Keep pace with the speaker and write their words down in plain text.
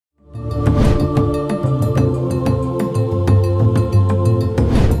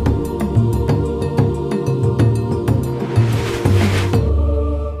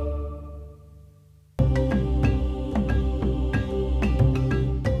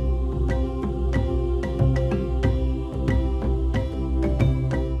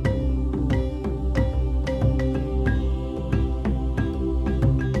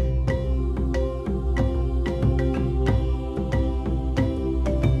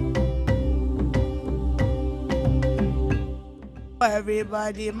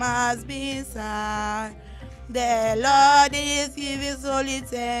Everybody must be inside. The Lord is giving holy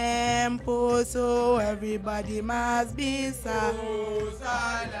temple, so everybody must be inside.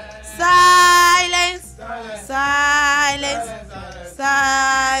 Silence, silence, silence,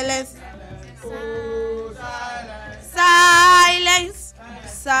 silence,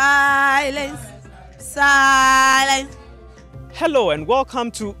 silence, silence. Hello and welcome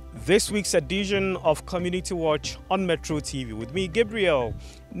to this week's edition of Community Watch on Metro TV with me, Gabriel.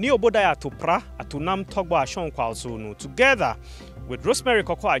 Niobodaya Topra Atunam Togba Ashon Kwalsonu, together with Rosemary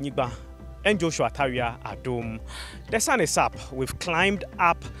Koko Anyiba and Joshua Taria Adom. The sun is up. We've climbed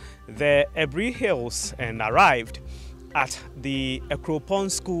up the Ebri Hills and arrived at the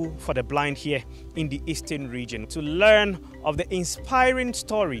Akropong School for the Blind here in the Eastern region to learn of the inspiring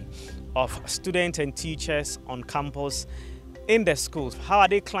story of students and teachers on campus in the schools. How are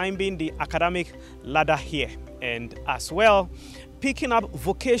they climbing the academic ladder here? And as well, picking up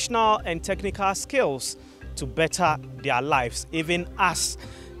vocational and technical skills to better their lives, even as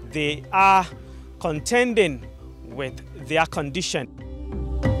they are contending with their condition.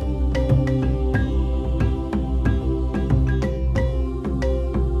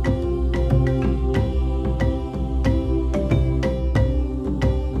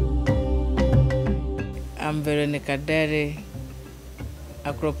 I'm Veronica Dere,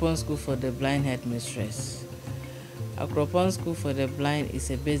 Akropong School for the Blind headmistress. Akropong School for the Blind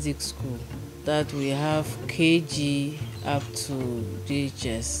is a basic school that we have KG up to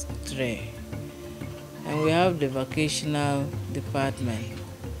JHS 3. And we have the vocational department,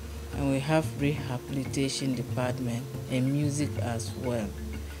 and we have rehabilitation department and music as well.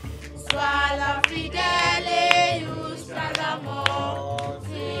 Swalla fidele stralamo,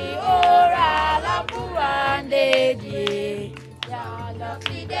 si ora la purande di. Swalla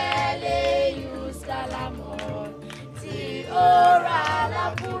fidele stralamo, si ora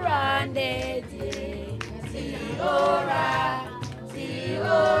la purande di. Si ora, si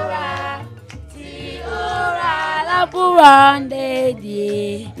ora, si ora la purande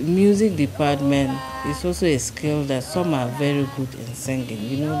di. Music department is also a skill that some are very good in singing.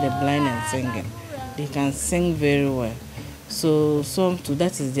 You know, the blind and singing. They can sing very well. So some too,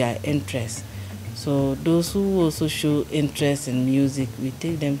 that is their interest. So those who also show interest in music, we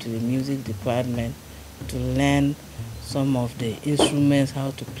take them to the music department to learn some of the instruments,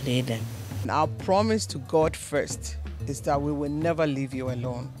 how to play them. Our promise to God first is that we will never leave you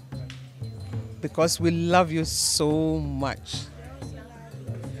alone, because we love you so much.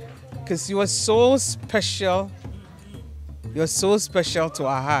 Because you are so special. You're so special to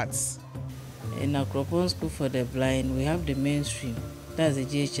our hearts. In Akropong School for the Blind, we have the mainstream. That's the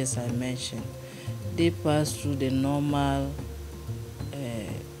JHS I mentioned. They pass through the normal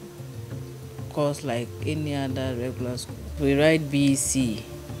course like any other regular school. We write BEC,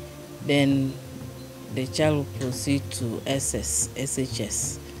 then the child will proceed to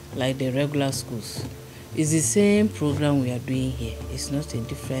SHS, like the regular schools. It's the same program we are doing here. It's not a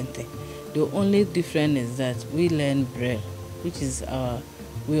different thing. The only difference is that we learn Braille, which is our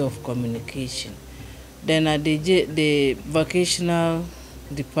way of communication. Then at the vocational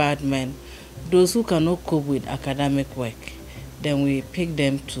department, those who cannot cope with academic work, then we pick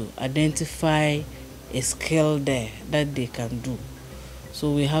them to identify a skill there that they can do.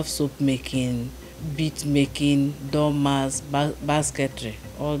 So we have soap making, bead making, doormats, basketry.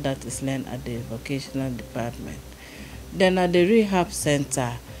 All that is learned at the vocational department. Then at the rehab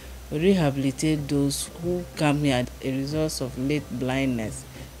center, we rehabilitate those who come here as a result of late blindness.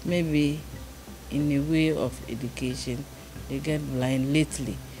 Maybe in a way of education, they get blind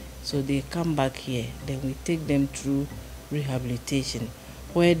lately. So they come back here. Then we take them through rehabilitation,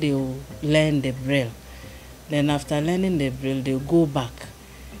 where they will learn the Braille. Then after learning the Braille, they'll go back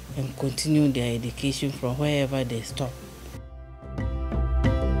and continue their education from wherever they stop.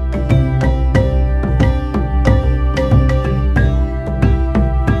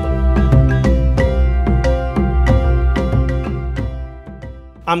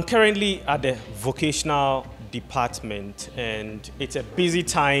 I'm currently at the vocational department and it's a busy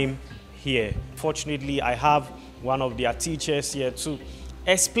time here. Fortunately, I have one of their teachers here to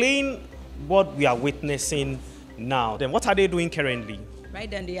explain what we are witnessing now. Then what are they doing currently?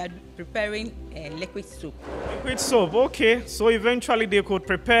 Right, then they are preparing liquid soap. Liquid soap, okay. So eventually they could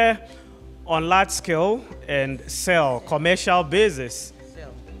prepare on large scale and sell commercial basis.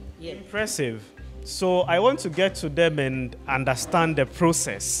 Yes. Impressive. So I want to get to them and understand the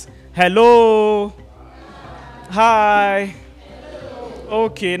process. Hello. Hi. Hello.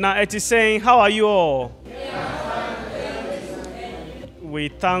 Okay, now it is saying, how are you all? We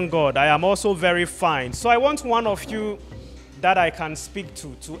thank God. I am also very fine. So I want one of you that I can speak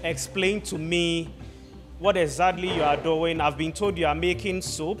to explain to me what exactly you are doing. I've been told you are making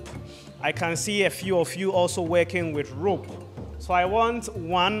soap. I can see a few of you also working with rope. So I want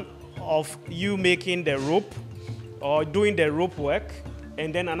one of you making the rope or doing the rope work,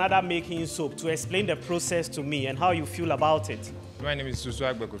 and then another making soap to explain the process to me and how you feel about it. My name is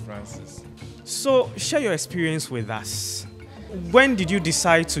Susu Agbeko Francis. So share your experience with us. When did you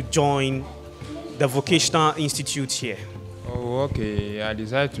decide to join the vocational institute here? Oh, okay. I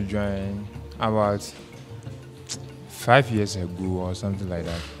decided to join about 5 years ago or something like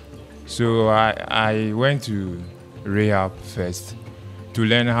that. So I went to rehab first to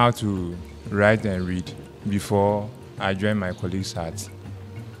learn how to write and read before I joined my colleagues at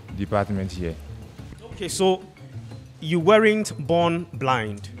department here. Okay, so you weren't born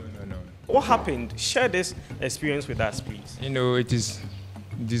blind. No. What happened? Share this experience with us, please. You know, it is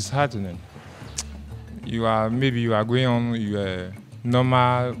disheartening. You are going on your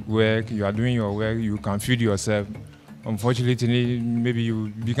normal work, you are doing your work, you can feed yourself. Unfortunately, maybe you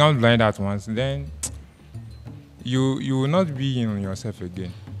become blind at once, then you will not be in yourself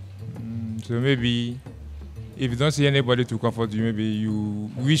again. So maybe if you don't see anybody to comfort you, maybe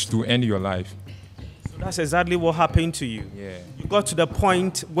you wish to end your life. So that's exactly what happened to you. Yeah. You got to the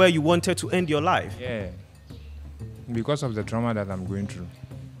point where you wanted to end your life. Yeah. Because of the trauma that I'm going through.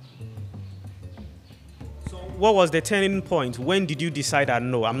 So what was the turning point? When did you decide that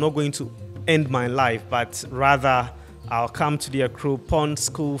no, I'm not going to end my life, but rather I'll come to the Akropong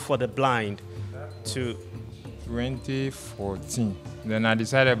School for the Blind to 2014. Then I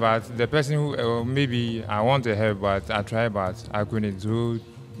decided about the person who maybe I want to help, but I tried, but I couldn't. So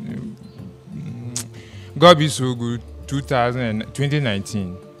God be so good.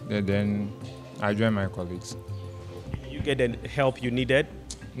 2019. Then I joined my colleagues. you get the help you needed.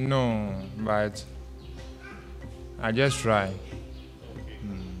 No, but I just try.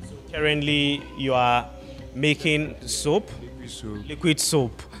 Currently, you are making soap, So liquid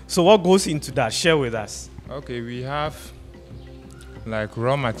soap. So what goes into that? Share with us. okay, we have like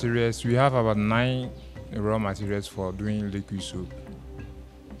raw materials. We have about 9 raw materials for doing liquid soap.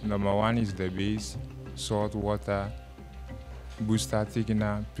 Number 1 is the base, salt, water, booster,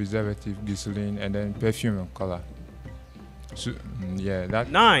 thickener, preservative, glycerin, and then perfume and color. So yeah, that's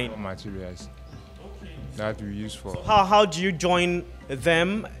 9 raw materials that we use for. How do you join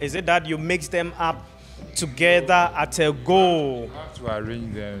them? Is it that you mix them up together at a go? You have to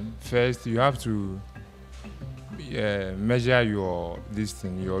arrange them first. You have to measure your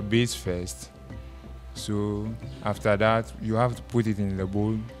base first. So after that, you have to put it in the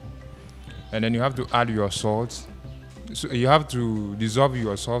bowl, and then you have to add your salt. So you have to dissolve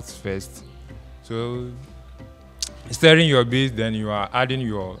your salt first. So stirring your base, then you are adding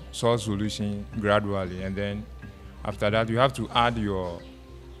your salt solution gradually, and then after that you have to add your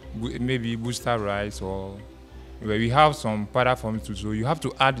maybe booster rice, or we have some powder forms too. So you have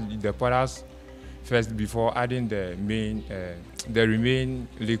to add the powders first before adding the remaining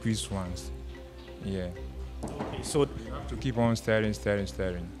liquid ones. Yeah. Okay, so You have to keep on stirring.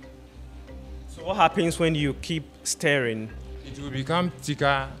 what happens when you keep stirring? It will become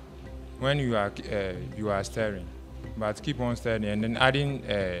thicker when you are stirring, but keep on stirring and then adding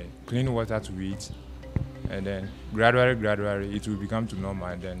clean water to it, and then gradually it will become to normal,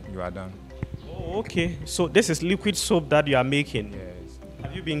 and then you are done. Oh, okay. So this is liquid soap that you are making. Yes.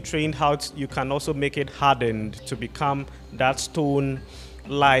 Have you been trained how you can also make it hardened to become that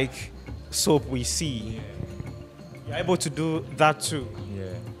stone-like soap we see? You're able to do that too. Yeah.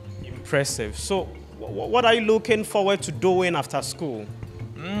 Impressive. So what are you looking forward to doing after school?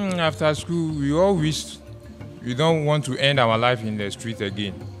 After school, we all wish we don't want to end our life in the street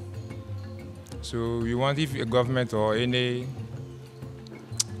again. So we want if a government or any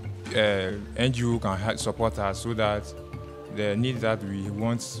NGO can support us so that the needs that we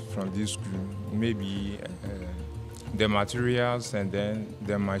want from this school, maybe the materials and then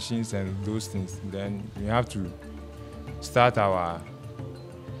the machines and those things, then we have to start our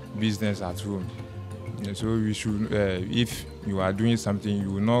business at home. And so we should, if you are doing something,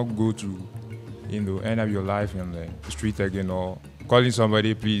 you will not go to, end up your life in the street again, or calling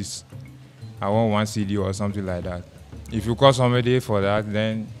somebody, please, I want 1 CD or something like that. If you call somebody for that,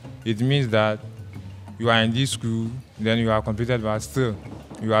 then it means that you are in this school, then you are completed, but still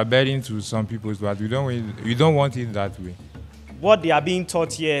you are burden to some people, but we don't want it that way. What they are being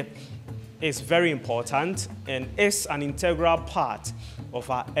taught here is very important and is an integral part of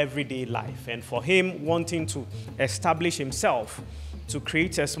our everyday life. And for him wanting to establish himself, to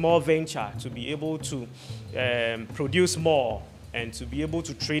create a small venture, to be able to produce more and to be able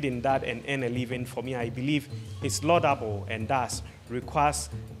to trade in that and earn a living, for me, I believe it's laudable, and thus requires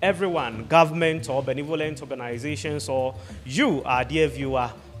everyone, government or benevolent organizations, or you, our dear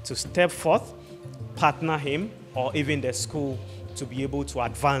viewer, to step forth, partner him, or even the school to be able to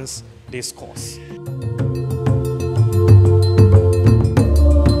advance this course.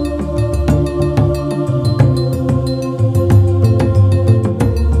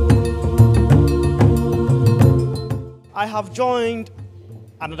 I have joined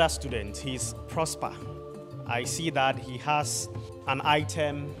another student. He's Prosper. I see that he has an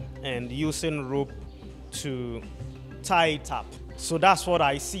item and using rope to tie it up. So that's what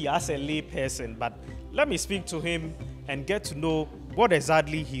I see as a lay person. But let me speak to him and get to know what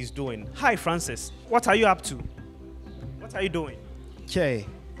exactly he's doing. Hi, Francis. What are you up to? What are you doing? Chair.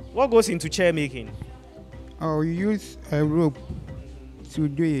 What goes into chair making? Oh, you use a rope to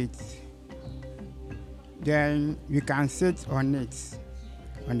do it. Then you can sit on it,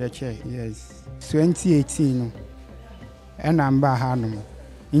 on the chair, yes. 2018, and I'm Bahano.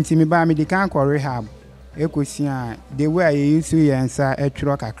 Into me by me, they can't call rehab. Ecosia, the way I used to answer a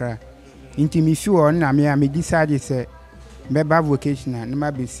truck acra. Into me, few on me decided, say, Beba vocational, no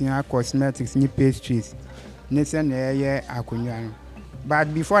matter be cosmetics, new pastries, Nathan air, Acuniano.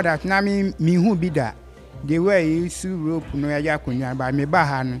 But before that, now me who be that. The way I used to rope no Yacunia by me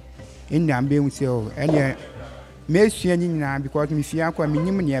Bahano. In the ambulance, and yeah, now because me fear come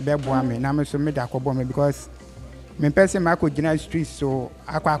minimum near Bebwame, and I'm so made a cobom because me person Marco General Street, so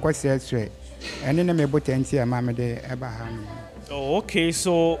I said straight, and then I'm able to enter Mamma de Abraham. Oh, okay,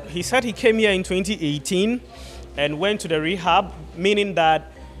 so he said he came here in 2018 and went to the rehab, meaning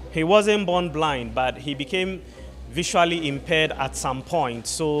that he wasn't born blind, but he became visually impaired at some point.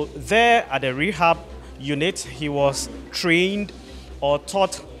 So there at the rehab unit, he was trained or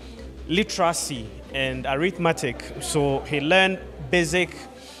taught literacy and arithmetic. So he learned basic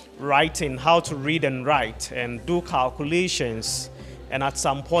writing, how to read and write and do calculations. And at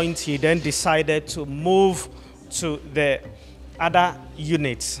some point, he then decided to move to the other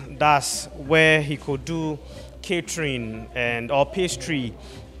units. That's where he could do catering and or pastry,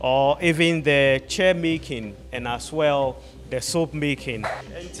 or even the chair making, and as well the soap making.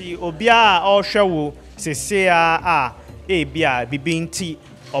 Enti obia or shawu se se a bia bibinti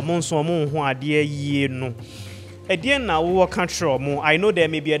omonso omo ho ade yie no. Edien na wo country omo, I know there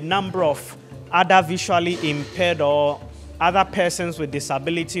may be a number of other visually impaired or other persons with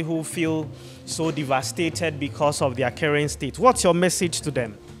disability who feel so devastated because of their current state. What's your message to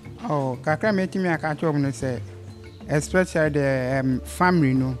them? Oh, kakra meti me akacho no say, especially the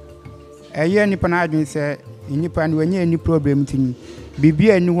family no. Eye nipa na adwin say nipa no anya any problem tin.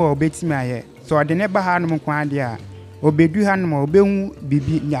 Bibia ni ho obetimi aye. So ade ne ba ha no kwan de a obedu ha no obehu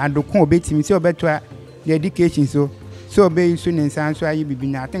bibi adoko obetimi say obetua the education so obe so ne nsan so aye bibi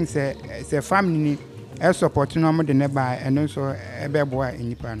na I think say family ni e support no mo de ne ba eno so ebe boa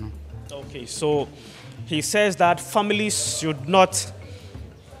nipa no. Okay, so he says that families should not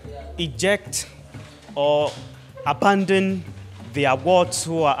eject or abandon their wards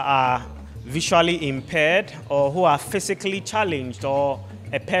who are visually impaired or who are physically challenged or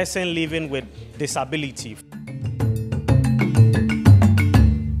a person living with disability.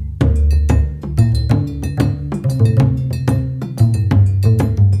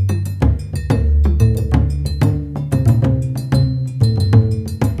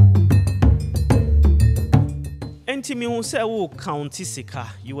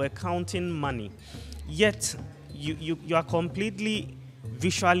 You were counting money, yet you are completely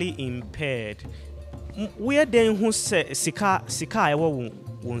visually impaired. Where then who say sika ewo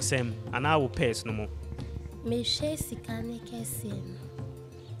wonsem and I will pass no more. Me share sika ne kese.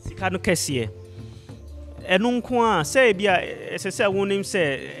 Sika no kese. Enu nko a say bia esese wonim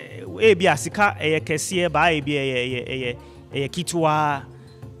say e bia sika eye kese ba e bia eye kitwa.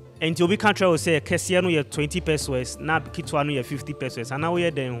 And you can't try to say kese no ye 20 pesos, na kitwa no ye 50 pesos. And now we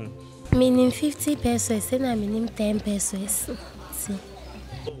then Meaning 50 pesos and I mean 10 pesos. See.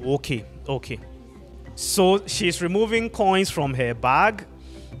 Okay. So she's removing coins from her bag.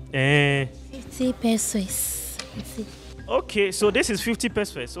 50 pesos. See. Okay, so this is 50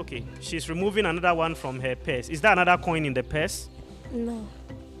 pesos. Okay, she's removing another one from her purse. Is there another coin in the purse? No.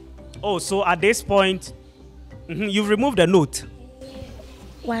 Oh, so at this point, you've removed a note.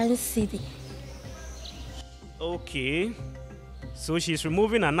 1 cedi. Okay, so she's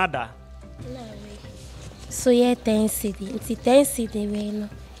removing another. No, so yeah, 10 cedi. It's 10 cedi we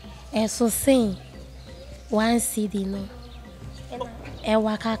no. So saying 1 cedi no. E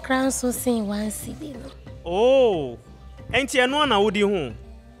waka crown so saying 1 cedi no. Oh, enti eno na wodi ho.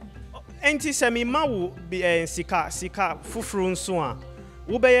 enti se me ma wo sika fufuru nso a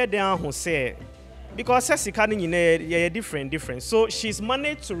wo be ye den ho say because sika ni nyina different. So she's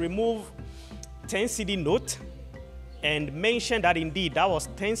managed to remove 10 cedi note and mentioned that indeed that was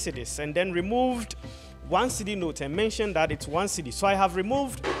 10 cedis, and then removed 1 cedi note and mentioned that it's 1 cedi. So I have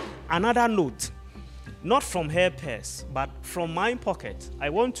removed another note, not from her purse, but from my pocket. I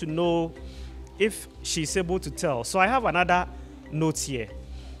want to know if she's able to tell. So I have another note here.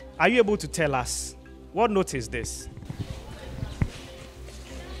 Are you able to tell us? What note is this?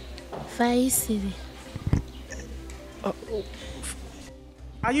 5 cedi.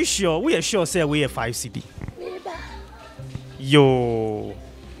 Are you sure? We are sure, say we are 5 cedi. Yo.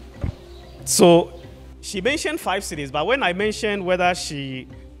 So she mentioned 5 cedis, but when I mentioned whether she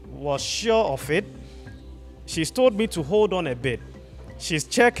was sure of it, she's told me to hold on a bit. She's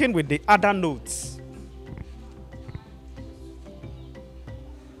checking with the other notes.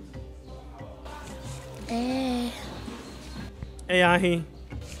 Eh,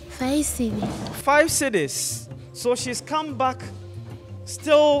 5 cedi. 5 cedis. So she's come back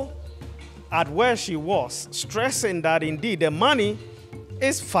still at where she was, stressing that indeed the money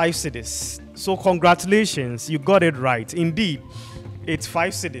is 5 cedis. So congratulations, you got it right. Indeed, it's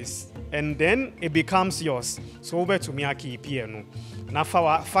 5 cedis, and then it becomes yours. So over to Miyaki Piano.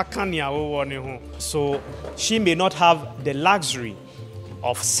 So she may not have the luxury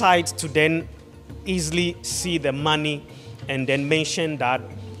of sight to then easily see the money and then mention that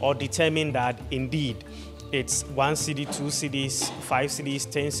or determine that indeed it's 1 cedi, 2 cedis, 5 cedis,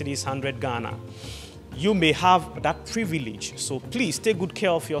 10 cedis, 100 Ghana. You may have that privilege. So please take good care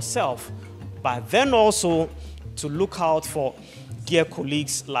of yourself, but then also to look out for dear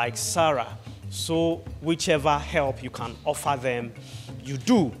colleagues like Sarah. So whichever help you can offer them, you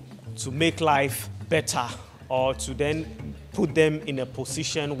do to make life better or to then put them in a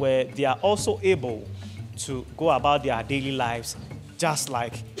position where they are also able to go about their daily lives just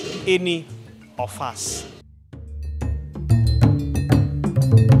like any of us.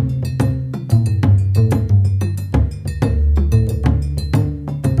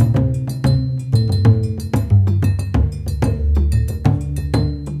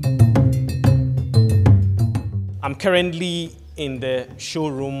 I'm currently in the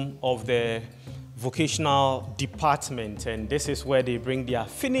showroom of the vocational department, and this is where they bring their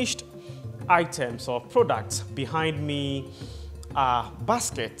finished items or products. Behind me are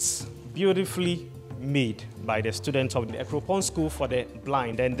baskets beautifully made by the students of the Akropong School for the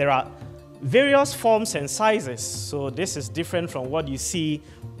Blind, and there are various forms and sizes. So this is different from what you see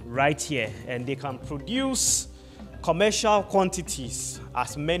right here, and they can produce commercial quantities,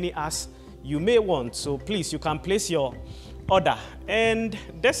 as many as you may want. So please, you can place your order. And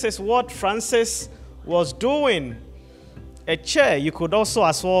this is what Francis was doing. A chair, you could also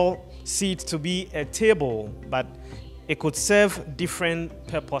as well see it to be a table, but it could serve different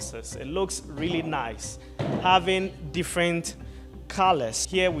purposes. It looks really nice, having different colors.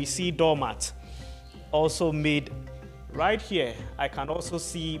 Here we see doormat, also made right here. I can also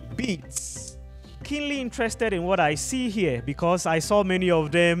see beads. Keenly interested in what I see here because I saw many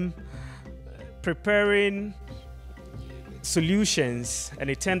of them preparing solutions, and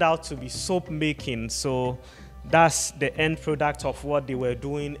it turned out to be soap making. So that's the end product of what they were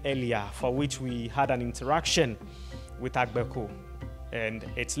doing earlier, for which we had an interaction with Akropong, and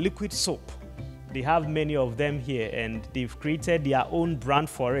it's liquid soap. They have many of them here, and they've created their own brand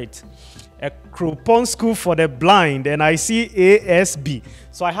for it. Akropong School for the Blind, and I see ASB.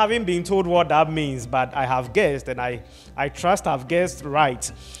 So I haven't been told what that means, but I have guessed, and I trust I've guessed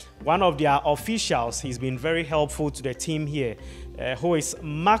right. One of their officials, he's been very helpful to the team here, who is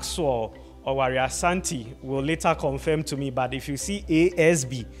Maxwell Owariasanti, will later confirm to me, but if you see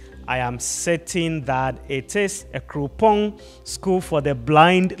ASB, I am certain that it is Akropong School for the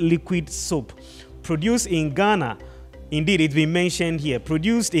Blind liquid soap, produced in Ghana. Indeed, it's been mentioned here,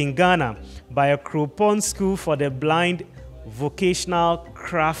 produced in Ghana by Akropong School for the Blind Vocational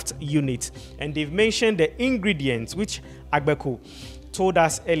Craft Unit. And they've mentioned the ingredients, which Akropong told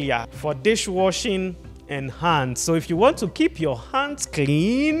us earlier, for dishwashing and hands. So if you want to keep your hands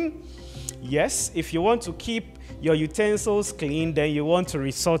clean, yes, if you want to keep your utensils clean, then you want to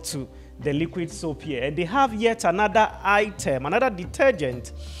resort to the liquid soap here. And they have yet another item, another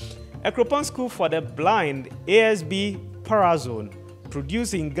detergent. Akropong School for the Blind, ASB Parazone,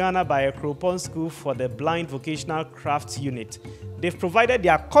 produced in Ghana by Akropong School for the Blind Vocational Crafts Unit. They've provided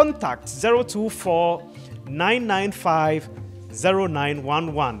their contact 024 995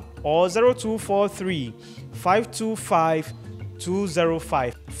 0911 or 0243 525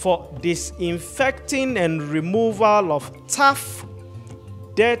 205 for disinfecting and removal of tough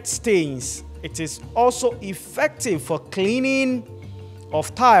dirt stains. It is also effective for cleaning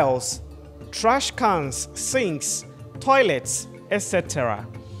of tiles, trash cans, sinks, toilets, etc.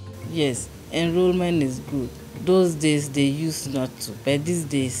 Yes, enrollment is good. Those days they used not to, but these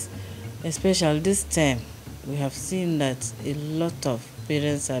days, especially this time, we have seen that a lot of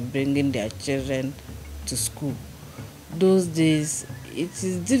parents are bringing their children to school. Those days, it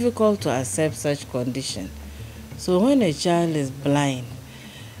is difficult to accept such condition. So when a child is blind,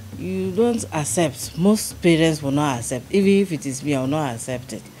 you don't accept. Most parents will not accept. Even if it is me, I will not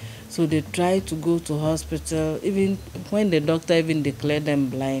accept it. So they try to go to hospital. Even when the doctor even declare them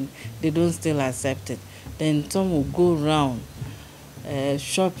blind, they don't still accept it. Then some will go around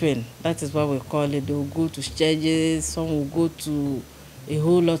shopping. That is what we call it. They will go to churches. Some will go to a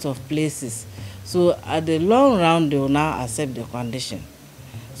whole lot of places. So at the long run, they will now accept the condition.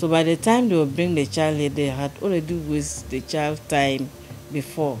 So by the time they will bring the child here, they had already wasted the child's time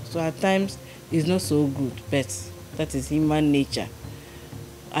before. So at times, it's not so good, but that is human nature.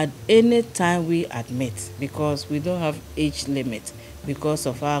 At any time we admit, because we don't have age limit because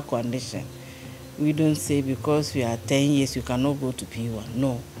of our condition. We don't say because we are 10 years, you cannot go to P1.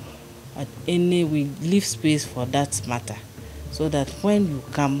 No. At any, we leave space for that matter. So that when you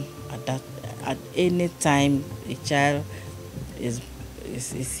come at any time a child is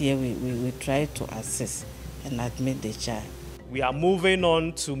here, we try to assist and admit the child. We are moving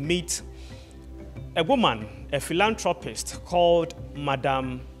on to meet a woman, a philanthropist called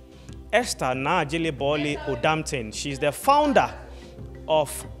Madam Esther Najele Bole Odamten. She's the founder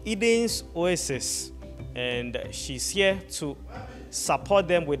of Eden's Oasis, and she's here to support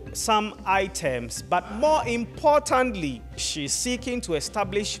them with some items. But more importantly, she's seeking to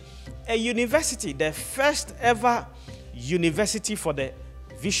establish a university, the first ever university for the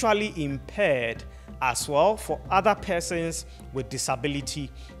visually impaired, as well for other persons with disability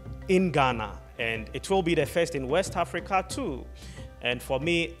in Ghana. And it will be the first in West Africa too. And for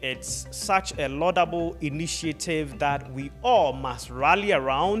me, it's such a laudable initiative that we all must rally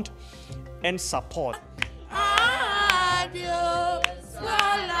around and support. Adios,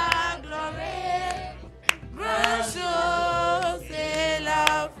 la gloire, gracious et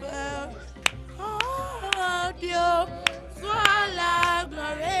la fe. Adios, la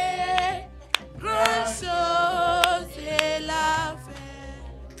gloire, gracious et la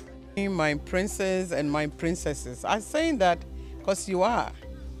fe. My princes and my princesses. I'm saying that because you are.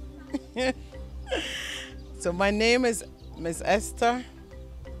 So my name is Miss Esther,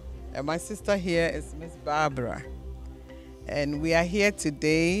 and my sister here is Miss Barbara. And we are here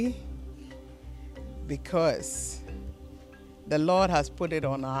today because the Lord has put it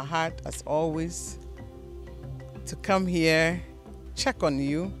on our heart, as always, to come here, check on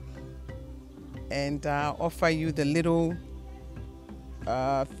you, and offer you the little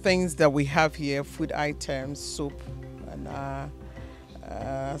things that we have here, food items, soap, and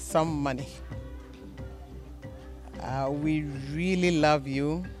some money. We really love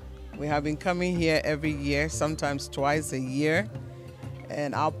you. We have been coming here every year, sometimes twice a year.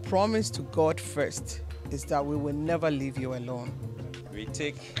 And our promise to God first is that we will never leave you alone. We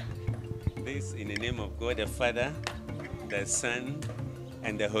take this in the name of God the Father, the Son,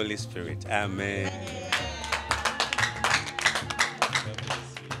 and the Holy Spirit. Amen.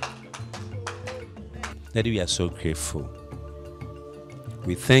 Daddy, we are so grateful.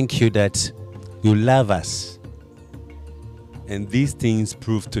 We thank you that you love us. And these things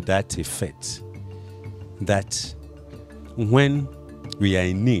prove to that effect, that when we are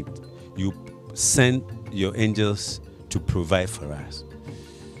in need, you send your angels to provide for us.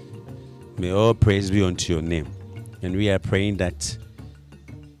 May all praise be unto your name. And we are praying that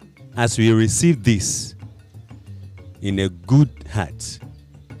as we receive this in a good heart,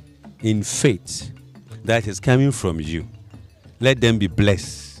 in faith that is coming from you, let them be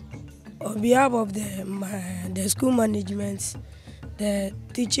blessed. On behalf of the school management, the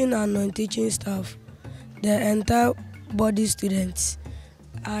teaching and non-teaching staff, the entire body students,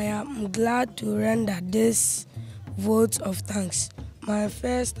 I am glad to render this vote of thanks. My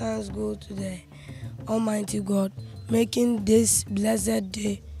first thanks go to the Almighty God, making this blessed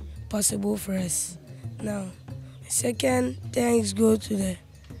day possible for us. Now, second thanks go to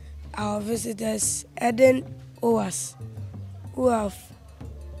our visitors, Eden Oas, who have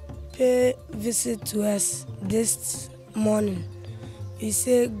paid visit to us this morning. We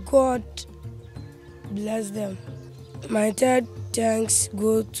say God bless them. My third thanks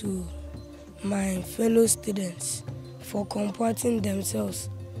go to my fellow students for comporting themselves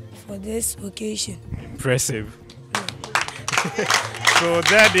for this occasion. Impressive. So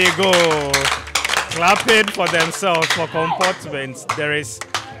there they go. clapping for themselves for comportments. There is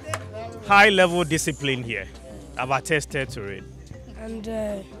high-level discipline here. I've attested to it.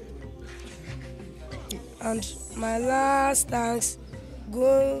 And my last thanks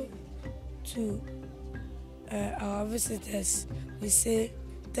go to our visitors. We say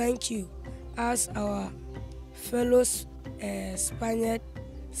thank you, as our fellow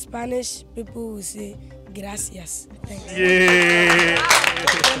Spanish people will say gracias. Thank you. Yeah.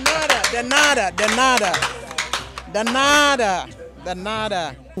 The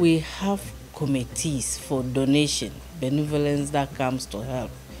nada. We have committees for donation, benevolence that comes to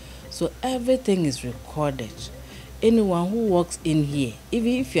help. So everything is recorded. Anyone who walks in here,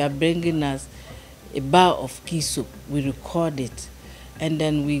 even if you are bringing us a bar of key soup, we record it, and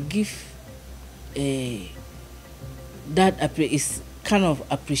then we give that is kind of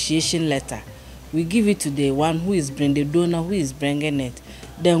appreciation letter. We give it to the one who is bringing, the donor who is bringing it.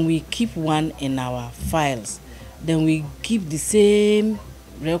 Then we keep one in our files. Then we keep the same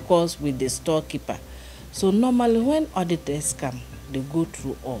records with the storekeeper. So normally when auditors come, they go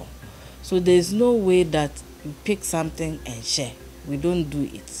through all. So there is no way that you pick something and share. We don't do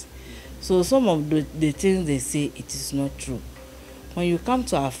it. So some of the things they say, it is not true. When you come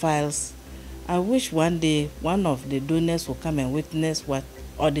to our files, I wish one day one of the donors will come and witness what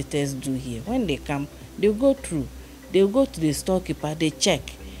auditors do here. When they come, they go through. They go to the storekeeper, they check,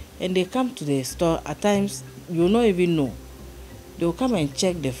 and they come to the store. At times, you will not even know. They will come and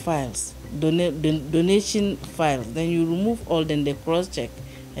check the files, the donation files. Then you remove all, then they cross-check,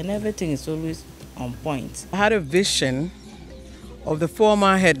 and everything is always on point. I had a vision of the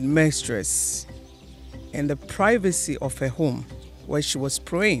former headmistress in the privacy of her home where she was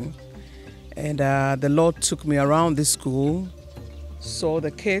praying. And the Lord took me around the school, saw the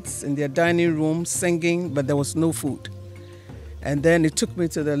kids in their dining room singing, but there was no food. And then it took me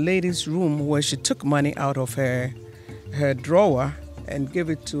to the ladies' room where she took money out of her drawer and gave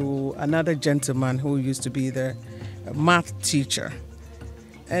it to another gentleman who used to be the math teacher.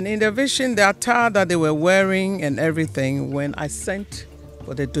 And in the vision, the attire that they were wearing and everything, when I sent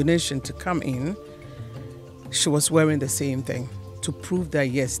for the donation to come in, she was wearing the same thing to prove that,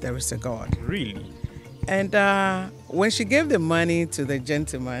 yes, there is a God. Really? And when she gave the money to the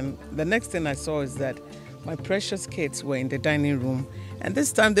gentleman, the next thing I saw is that my precious kids were in the dining room. And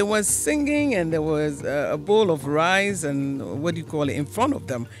this time they were singing, and there was a bowl of rice and in front of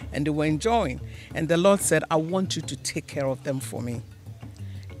them, and they were enjoying. And the Lord said, I want you to take care of them for me.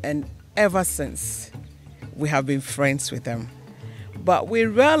 And ever since, we have been friends with them. But we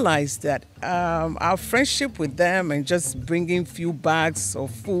realized that our friendship with them and just bringing few bags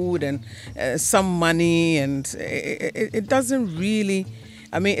of food and some money, and it doesn't really,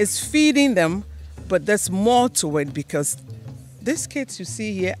 it's feeding them, but there's more to it, because these kids you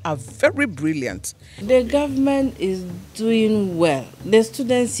see here are very brilliant. The government is doing well. The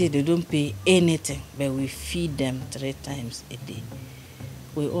students here, they don't pay anything, but we feed them 3 times a day.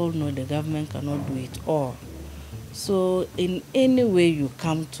 We all know the government cannot do it all. So in any way you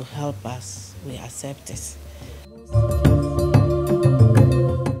come to help us, we accept it.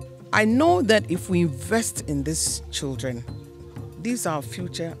 I know that if we invest in these children, these are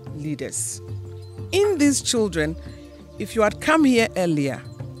future leaders. In these children, if you had come here earlier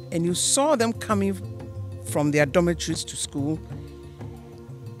and you saw them coming from their dormitories to school,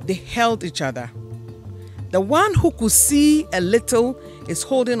 they held each other. The one who could see a little is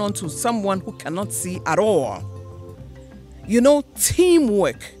holding on to someone who cannot see at all.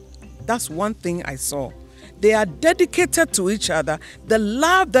 Teamwork. That's one thing I saw. They are dedicated to each other. The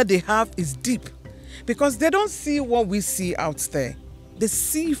love that they have is deep, because they don't see what we see out there. They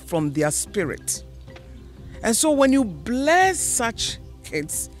see from their spirit. And so when you bless such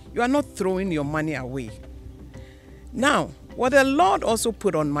kids, you are not throwing your money away. Now, what the Lord also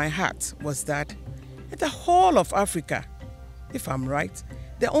put on my heart was that in the whole of Africa, if I'm right,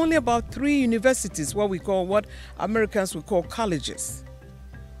 there are only about 3 universities, what Americans would call colleges.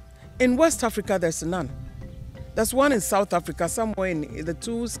 In West Africa, there's none. There's one in South Africa, somewhere in the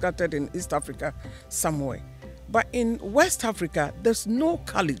 2 scattered in East Africa, somewhere. But in West Africa, there's no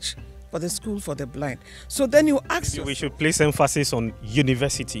college for the school for the blind. So then you ask yourself, we should place emphasis on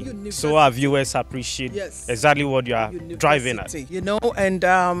university. So our viewers appreciate exactly what you are driving at.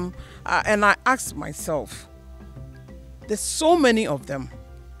 And I asked myself, there's so many of them.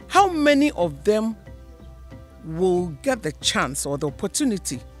 How many of them will get the chance or the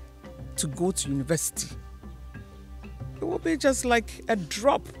opportunity to go to university? It will be just like a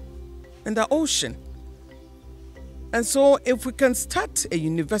drop in the ocean. And so if we can start a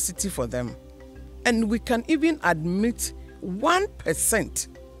university for them, and we can even admit 1%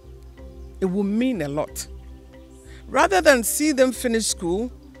 it will mean a lot. Rather than see them finish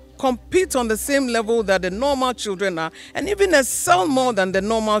school, compete on the same level that the normal children are, and even excel more than the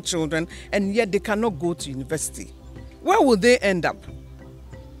normal children, and yet they cannot go to university. Where will they end up?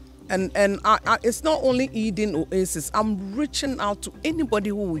 And it's not only Eden Oasis. I'm reaching out to anybody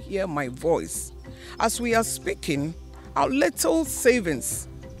who will hear my voice. As we are speaking, our little savings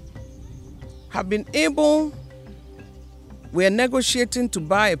have been able, we are negotiating to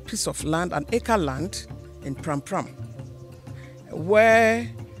buy a piece of land, an acre land in Pram Pram, where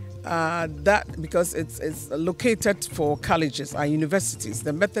because it's located for colleges and universities.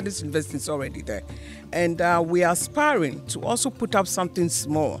 The Methodist University is already there. And we are aspiring to also put up something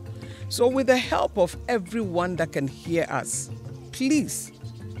small. So with the help of everyone that can hear us, please,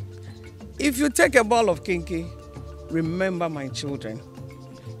 if you take a bowl of kinky, remember my children.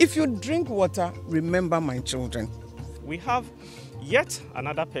 If you drink water, remember my children. We have yet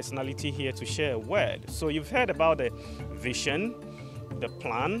another personality here to share a word. So you've heard about the vision, the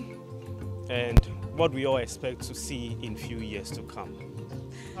plan, and what we all expect to see in few years to come.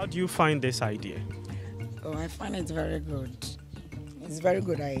 How do you find this idea? Oh, I find it very good. It's a very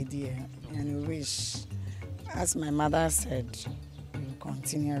good idea, and we wish, as my mother said, we'll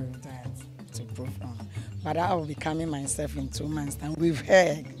continue with that to prove on. But I will be coming myself in 2 months' time with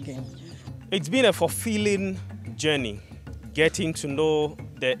her again. It's been a fulfilling journey, getting to know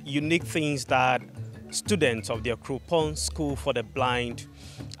the unique things that students of the Akropong School for the Blind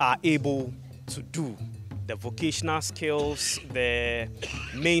are able to do. The vocational skills, the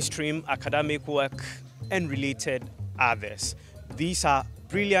mainstream academic work, and related others. These are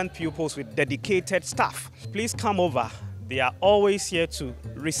brilliant pupils with dedicated staff. Please come over. They are always here to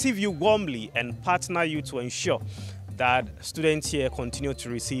receive you warmly and partner you to ensure that students here continue to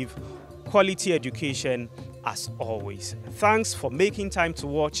receive quality education as always. Thanks for making time to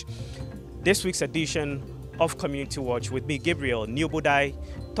watch this week's edition of Community Watch with me, Gabriel Niobodai,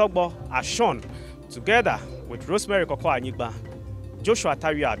 Togbo Ashon, together with Rosemary Koko Anyigba, Joshua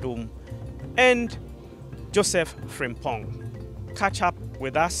Tari Adom, and Joseph Frimpong. Catch up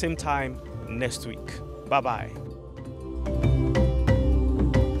with us same time next week. Bye-bye.